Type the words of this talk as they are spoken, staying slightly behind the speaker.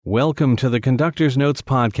Welcome to the Conductor's Notes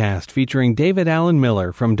podcast featuring David Alan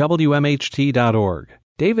Miller from WMHT.org.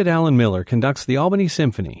 David Alan Miller conducts the Albany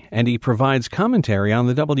Symphony, and he provides commentary on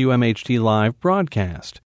the WMHT Live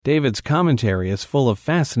broadcast. David's commentary is full of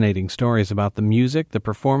fascinating stories about the music, the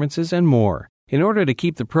performances, and more. In order to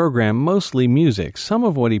keep the program mostly music, some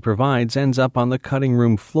of what he provides ends up on the cutting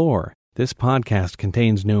room floor. This podcast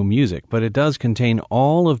contains no music, but it does contain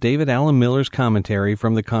all of David Alan Miller's commentary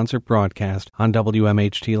from the concert broadcast on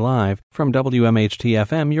WMHT Live from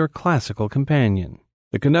WMHT-FM, your classical companion.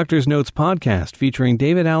 The Conductor's Notes podcast featuring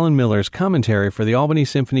David Alan Miller's commentary for the Albany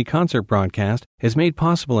Symphony concert broadcast is made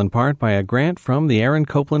possible in part by a grant from the Aaron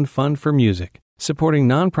Copland Fund for Music, supporting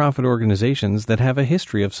nonprofit organizations that have a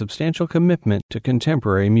history of substantial commitment to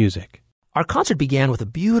contemporary music. Our concert began with a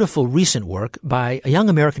beautiful recent work by a young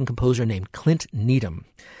American composer named Clint Needham.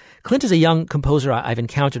 Clint is a young composer I've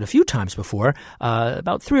encountered a few times before.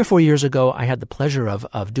 About 3 or 4 years ago, I had the pleasure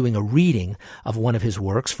of doing a reading of one of his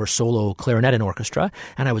works for solo clarinet and orchestra,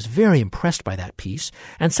 and I was very impressed by that piece.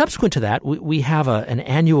 And subsequent to that, we have an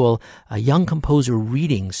annual young composer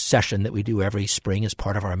reading session that we do every spring as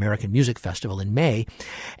part of our American Music Festival in May.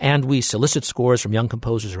 And we solicit scores from young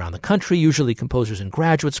composers around the country, usually composers in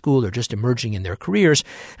graduate school or just emerging in their careers.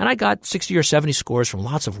 And I got 60 or 70 scores from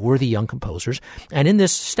lots of worthy young composers. And in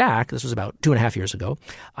this stack, this was about 2.5 years ago,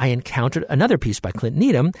 I encountered another piece by Clint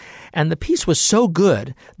Needham, and the piece was so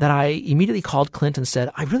good that I immediately called Clint and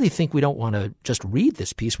said, I really think we don't want to just read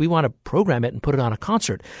this piece. We want to program it and put it on a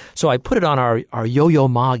concert. So I put it on our Yo-Yo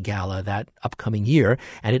Ma Gala that upcoming year,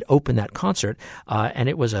 and it opened that concert, and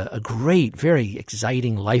it was a great, very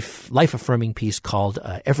exciting, life-affirming piece called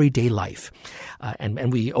Everyday Life.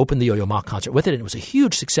 And we opened the Yo-Yo Ma concert with it, and it was a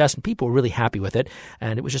huge success, and people were really happy with it,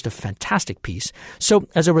 and it was just a fantastic piece. So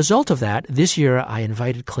as a result of that, this year I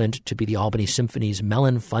invited Clint to be the Albany Symphony's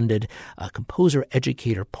Mellon-funded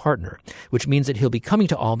composer-educator partner, which means that he'll be coming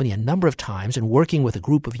to Albany a number of times and working with a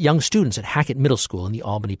group of young students at Hackett Middle School in the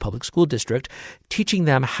Albany Public School District, teaching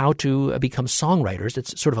them how to become songwriters.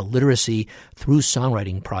 It's sort of a literacy through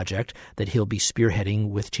songwriting project that he'll be spearheading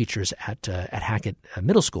with teachers at Hackett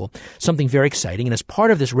Middle School, something very exciting. And as part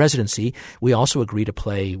of this residency, we also agree to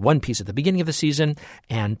play one piece at the beginning of the season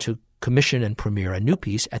and to commission and premiere a new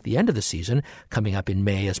piece at the end of the season coming up in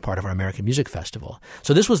May as part of our American Music Festival.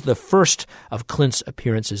 So this was the first of Clint's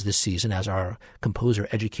appearances this season as our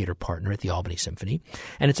composer-educator partner at the Albany Symphony.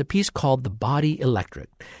 And it's a piece called The Body Electric,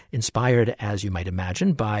 inspired, as you might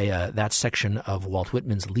imagine, by that section of Walt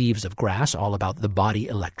Whitman's Leaves of Grass, all about the body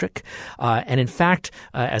electric. And in fact,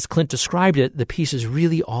 as Clint described it, the piece is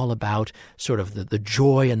really all about sort of the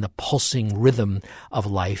joy and the pulsing rhythm of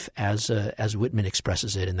life as Whitman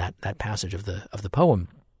expresses it in that passage of the poem.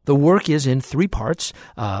 The work is in 3 parts,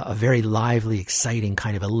 a very lively, exciting,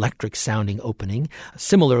 kind of electric-sounding opening,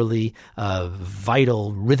 similarly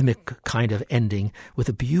vital, rhythmic kind of ending with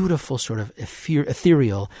a beautiful sort of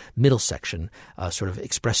ethereal middle section, sort of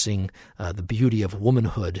expressing the beauty of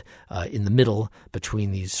womanhood in the middle between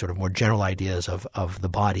these sort of more general ideas of the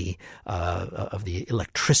body, of the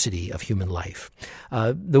electricity of human life.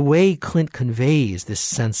 The way Clint conveys this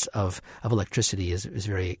sense of electricity is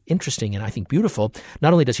very interesting and I think beautiful.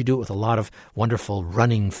 Not only does he do it with a lot of wonderful,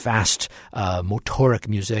 running, fast, motoric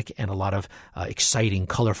music and a lot of exciting,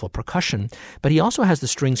 colorful percussion, but he also has the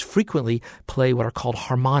strings frequently play what are called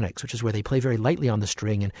harmonics, which is where they play very lightly on the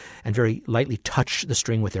string and very lightly touch the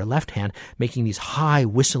string with their left hand, making these high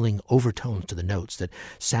whistling overtones to the notes that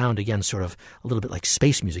sound, again, sort of a little bit like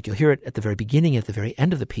space music. You'll hear it at the very beginning, at the very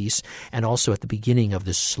end of the piece, and also at the beginning of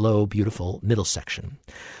this slow, beautiful middle section.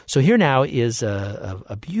 So here now is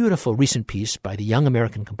a beautiful recent piece by the young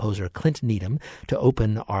American composer Clint Needham to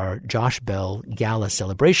open our Josh Bell Gala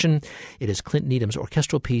celebration. It is Clint Needham's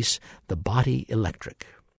orchestral piece, The Body Electric.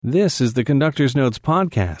 This is the Conductor's Notes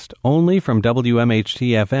podcast, only from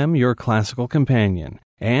WMHT-FM, your classical companion,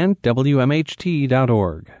 and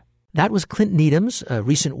WMHT.org. That was Clint Needham's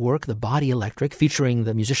recent work, The Body Electric, featuring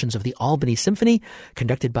the musicians of the Albany Symphony,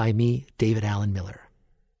 conducted by me, David Alan Miller.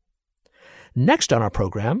 Next on our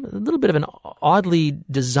program, a little bit of an oddly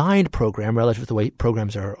designed program relative to the way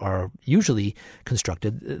programs are usually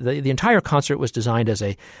constructed. The entire concert was designed as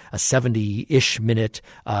a 70-ish minute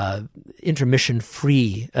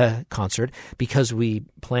intermission-free concert because we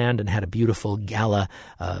planned and had a beautiful gala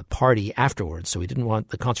party afterwards. So we didn't want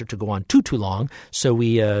the concert to go on too long. So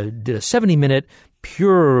we did a 70-minute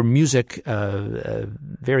pure music,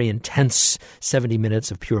 very intense 70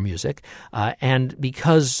 minutes of pure music. And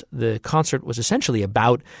because the concert was essentially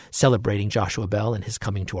about celebrating Joshua Bell and his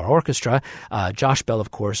coming to our orchestra, Josh Bell,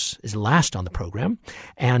 of course, is last on the program.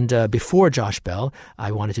 And before Josh Bell,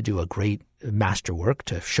 I wanted to do a great masterwork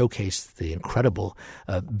to showcase the incredible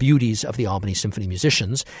beauties of the Albany Symphony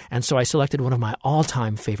musicians. And so I selected one of my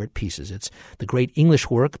all-time favorite pieces. It's the great English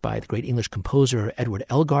work by the great English composer Edward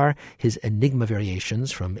Elgar, his Enigma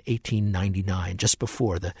Variations from 1899, just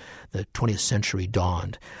before the 20th century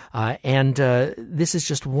dawned. And this is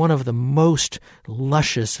just one of the most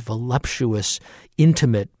luscious, voluptuous,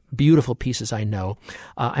 intimate, beautiful pieces I know.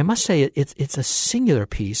 I must say it's a singular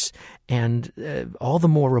piece, and all the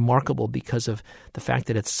more remarkable because of the fact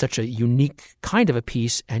that it's such a unique kind of a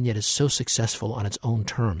piece and yet is so successful on its own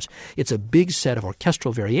terms. It's a big set of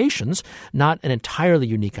orchestral variations, not an entirely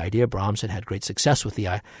unique idea. Brahms had great success with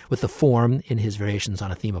the form in his variations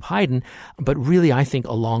on a theme of Haydn, but really I think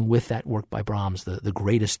along with that work by Brahms,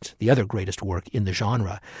 the other greatest work in the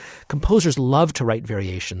genre. Composers love to write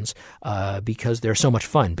variations because they're so much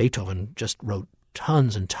fun. Beethoven just wrote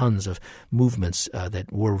tons and tons of movements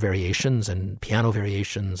that were variations and piano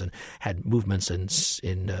variations, and had movements in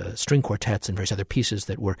string quartets and various other pieces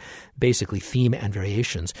that were basically theme and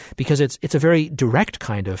variations, because it's a very direct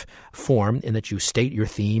kind of form in that you state your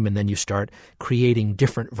theme and then you start creating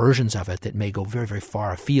different versions of it that may go very, very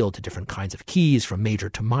far afield to different kinds of keys, from major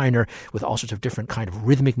to minor, with all sorts of different kind of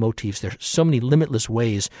rhythmic motifs. There's so many limitless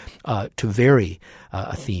ways to vary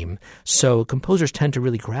a theme. So composers tend to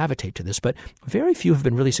really gravitate to this, but very few have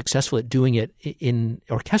been really successful at doing it in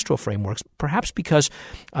orchestral frameworks, perhaps because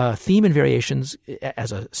theme and variations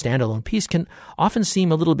as a standalone piece can often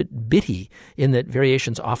seem a little bit bitty, in that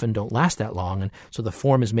variations often don't last that long. And so the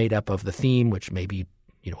form is made up of the theme, which may be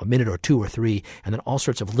a minute or two or three, and then all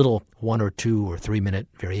sorts of little 1 or 2 or 3 minute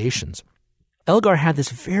variations. Elgar had this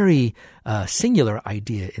very singular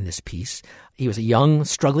idea in this piece. He was a young,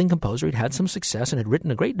 struggling composer. He'd had some success and had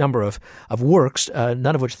written a great number of works,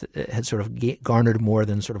 none of which had sort of garnered more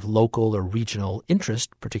than sort of local or regional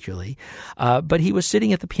interest, particularly. But he was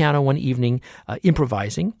sitting at the piano one evening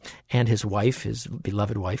improvising, and his wife, his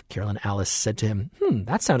beloved wife, Carolyn Alice, said to him,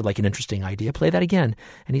 that sounded like an interesting idea. Play that again.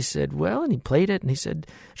 And he said, well, and he played it, and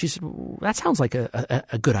she said, well, that sounds like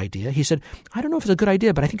a good idea. He said, I don't know if it's a good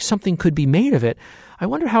idea, but I think something could be made of it. I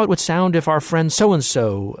wonder how it would sound if our friend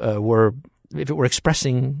so-and-so if it were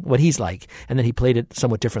expressing what he's like. And then he played it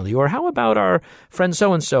somewhat differently. Or how about our friend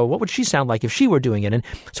so-and-so? What would she sound like if she were doing it? And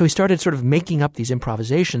so he started sort of making up these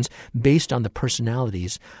improvisations based on the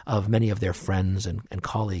personalities of many of their friends and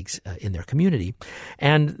colleagues in their community.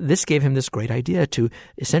 And this gave him this great idea to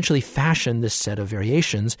essentially fashion this set of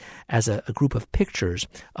variations as a group of pictures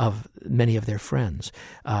of many of their friends.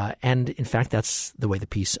 And in fact, that's the way the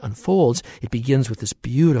piece unfolds. It begins with this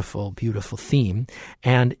beautiful, beautiful theme,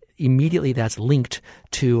 and immediately that's linked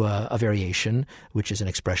to a variation, which is an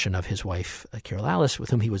expression of his wife, Carol Alice,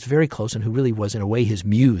 with whom he was very close and who really was, in a way, his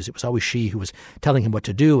muse. It was always she who was telling him what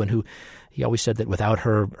to do, and who he always said that without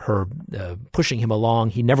her pushing him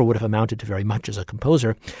along, he never would have amounted to very much as a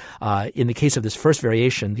composer. In the case of this first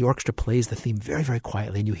variation, the orchestra plays the theme very, very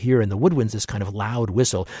quietly, and you hear in the woodwinds this kind of loud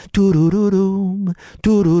whistle, doo-doo-doo-doom,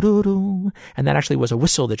 doo-doo-doo-doom. And that actually was a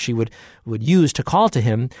whistle that she would use to call to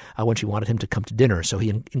him when she wanted him to come to dinner. So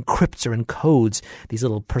he encrypts or encodes these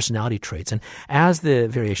little personality traits. And as the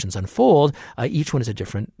variations unfold, each one is a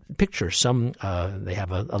different picture. Some, they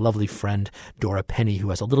have a lovely friend, Dora Penny, who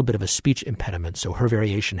has a little bit of a speech impediment. So her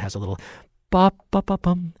variation has a little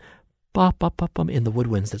ba-ba-ba-bum, ba-ba-ba-bum in the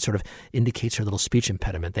woodwinds that sort of indicates her little speech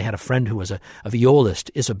impediment. They had a friend who was a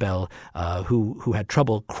violist, Isabel, who had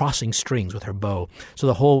trouble crossing strings with her bow. So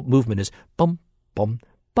the whole movement is bum, bum,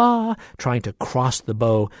 ba, trying to cross the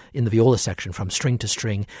bow in the viola section from string to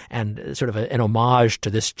string, and sort of an homage to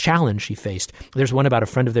this challenge she faced. There's one about a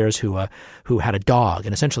friend of theirs who had a dog,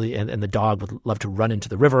 and essentially, and the dog would love to run into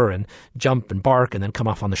the river and jump and bark and then come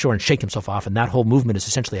off on the shore and shake himself off. And that whole movement is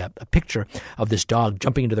essentially a picture of this dog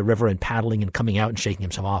jumping into the river and paddling and coming out and shaking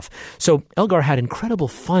himself off. So Elgar had incredible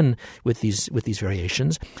fun with these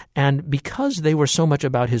variations, and because they were so much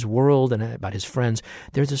about his world and about his friends,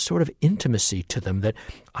 there's a sort of intimacy to them that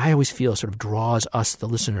I always feel sort of draws us, the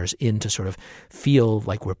listeners, in to sort of feel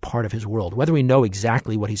like we're part of his world. Whether we know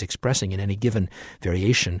exactly what he's expressing in any given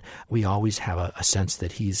variation, we always have a sense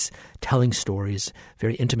that he's telling stories,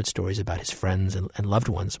 very intimate stories about his friends and loved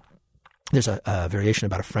ones. There's a variation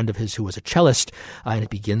about a friend of his who was a cellist, and it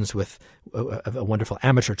begins with a wonderful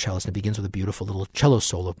amateur cellist, and it begins with a beautiful little cello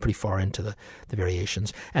solo pretty far into the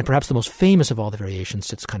variations. And perhaps the most famous of all the variations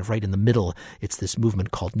sits kind of right in the middle. It's this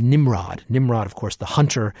movement called Nimrod. Nimrod, of course, the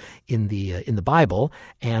hunter in the Bible,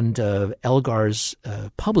 and Elgar's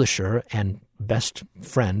publisher and best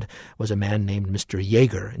friend was a man named Mr.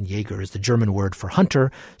 Jaeger, and Jaeger is the German word for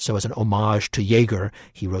hunter. So as an homage to Jaeger,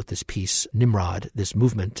 he wrote this piece, Nimrod, this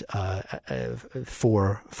movement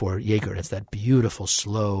for Jaeger. And it's that beautiful,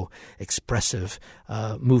 slow, expressive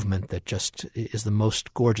movement that just is the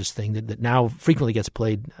most gorgeous thing that now frequently gets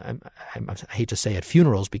played, I hate to say, at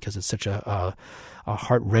funerals, because it's such a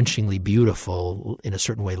heart-wrenchingly beautiful, in a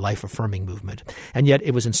certain way, life-affirming movement. And yet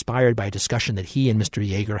it was inspired by a discussion that he and Mr.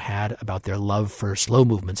 Jaeger had about their love for slow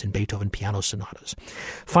movements in Beethoven piano sonatas.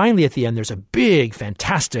 Finally, at the end, there's a big,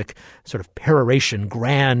 fantastic sort of peroration,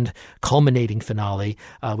 grand, culminating finale,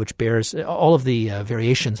 which bears all of the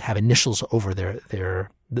variations have initials over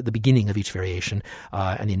the beginning of each variation,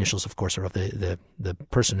 and the initials, of course, are of the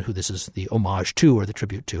person who this is the homage to or the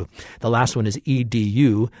tribute to. The last one is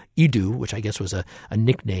Edu, which I guess was a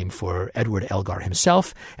nickname for Edward Elgar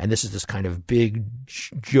himself, and this is this kind of big,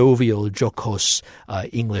 jovial, jocose,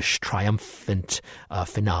 English triumphant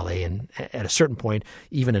finale. And at a certain point,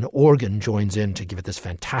 even an organ joins in to give it this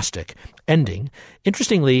fantastic ending.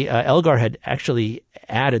 Interestingly, Elgar had actually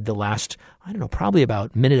added the last, probably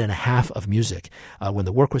about a minute and a half of music. When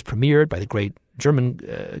the work was premiered by the great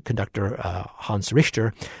German conductor Hans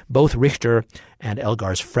Richter, both Richter and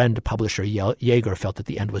Elgar's friend, publisher Jaeger, felt that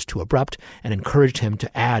the end was too abrupt and encouraged him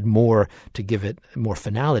to add more to give it more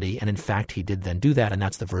finality. And in fact, he did then do that, and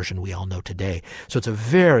that's the version we all know today. So it's a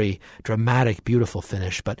very dramatic, beautiful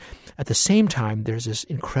finish. But at the same time, there's this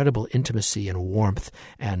incredible intimacy and warmth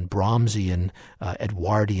and Brahmsian,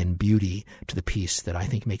 Edwardian beauty to the piece that I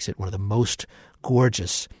think makes it one of the most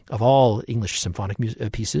gorgeous of all English symphonic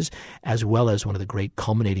pieces, as well as one of the great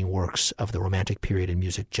culminating works of the Romantic period in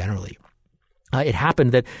music generally. It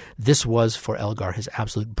happened that this was, for Elgar, his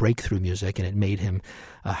absolute breakthrough music, and it made him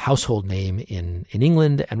a household name in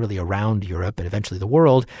England and really around Europe and eventually the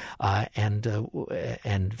world.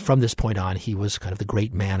 And from this point on, he was kind of the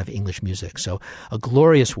great man of English music. So a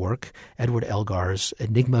glorious work, Edward Elgar's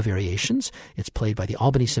Enigma Variations. It's played by the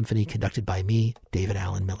Albany Symphony, conducted by me, David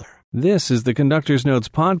Allen Miller. This is the Conductor's Notes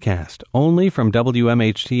podcast, only from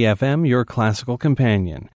WMHT-FM, your classical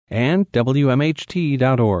companion, and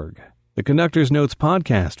WMHT.org. The Conductor's Notes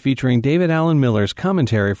podcast, featuring David Allen Miller's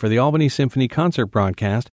commentary for the Albany Symphony concert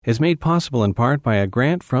broadcast, is made possible in part by a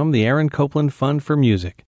grant from the Aaron Copland Fund for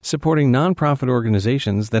Music, supporting nonprofit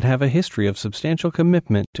organizations that have a history of substantial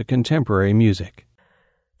commitment to contemporary music.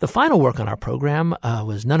 The final work on our program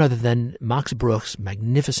was none other than Max Bruch's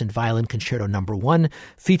magnificent Violin Concerto No. 1,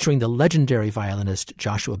 featuring the legendary violinist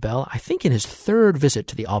Joshua Bell, I think in his third visit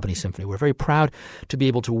to the Albany Symphony. We're very proud to be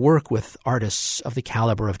able to work with artists of the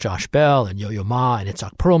caliber of Josh Bell and Yo-Yo Ma and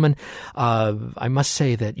Itzhak Perlman. I must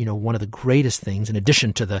say that, one of the greatest things, in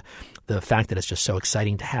addition to the fact that it's just so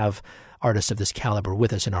exciting to have artists of this caliber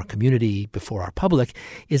with us in our community before our public,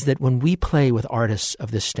 is that when we play with artists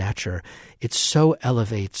of this stature, it so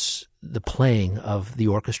elevates the playing of the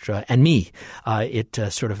orchestra and me. It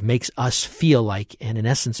sort of makes us feel like, and in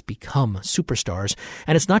essence become, superstars.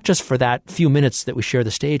 And it's not just for that few minutes that we share the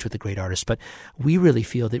stage with the great artists, but we really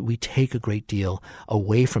feel that we take a great deal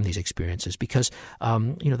away from these experiences because,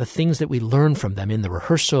 the things that we learn from them in the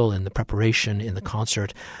rehearsal, in the preparation, in the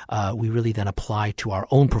concert, we really then apply to our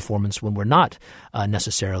own performance when we're not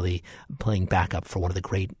necessarily playing backup for one of the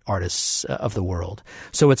great artists of the world.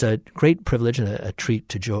 So it's a great privilege and a treat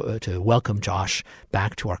to welcome Josh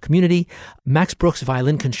back to our community. Max Bruch's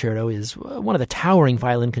Violin Concerto is one of the towering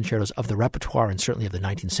violin concertos of the repertoire and certainly of the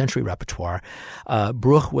 19th century repertoire.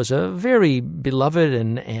 Bruch was a very beloved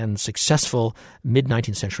and successful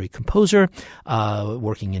mid-19th century composer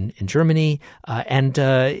working in Germany. And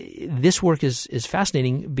this work is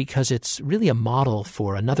fascinating because it's really a model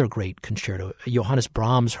for another great concerto. Johannes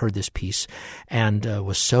Brahms heard this piece and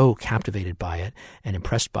was so captivated by it and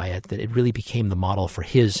impressed by it that it really became the model for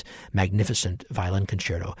his magnificent violin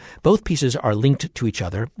concerto. Both pieces are linked to each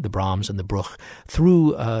other, the Brahms and the Bruch,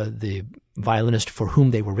 through the violinist for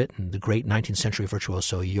whom they were written, the great 19th century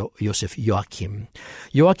virtuoso Joseph Joachim.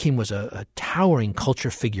 Joachim was a towering culture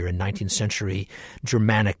figure in 19th century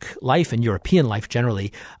Germanic life and European life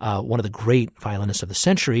generally, one of the great violinists of the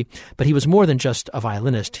century. But he was more than just a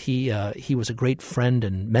violinist. He was a great friend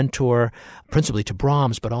and mentor, principally to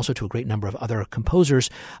Brahms, but also to a great number of other composers,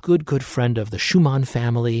 good friend of the Schumann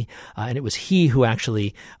family. And it was he who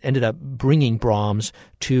actually ended up bringing Brahms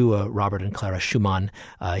to Robert and Clara Schumann.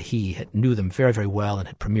 He had knew them very, very well and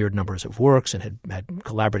had premiered numbers of works and had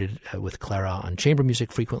collaborated with Clara on chamber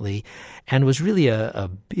music frequently, and was really a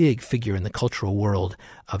big figure in the cultural world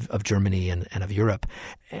of Germany and of Europe.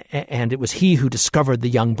 And it was he who discovered the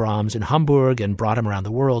young Brahms in Hamburg and brought him around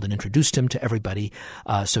the world and introduced him to everybody.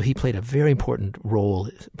 So he played a very important role,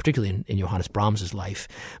 particularly in Johannes Brahms's life.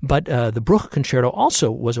 But the Bruch Concerto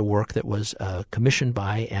also was a work that was commissioned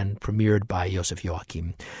by and premiered by Joseph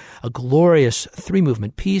Joachim. A glorious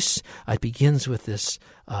three-movement piece. It begins with this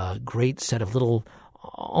great set of little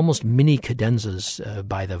almost mini cadenzas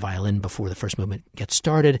by the violin before the first movement gets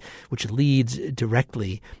started, which leads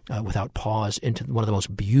directly, without pause, into one of the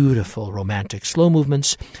most beautiful romantic slow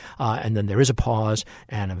movements. And then there is a pause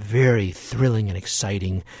and a very thrilling and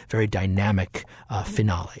exciting, very dynamic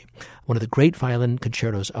finale. One of the great violin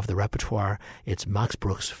concertos of the repertoire. It's Max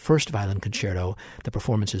Bruch's first violin concerto. The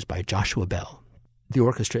performance is by Joshua Bell. The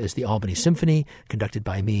orchestra is the Albany Symphony, conducted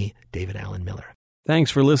by me, David Allen Miller.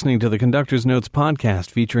 Thanks for listening to the Conductor's Notes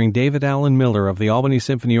podcast featuring David Allen Miller of the Albany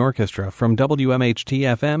Symphony Orchestra from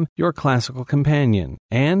WMHT-FM, your classical companion,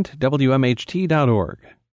 and WMHT.org.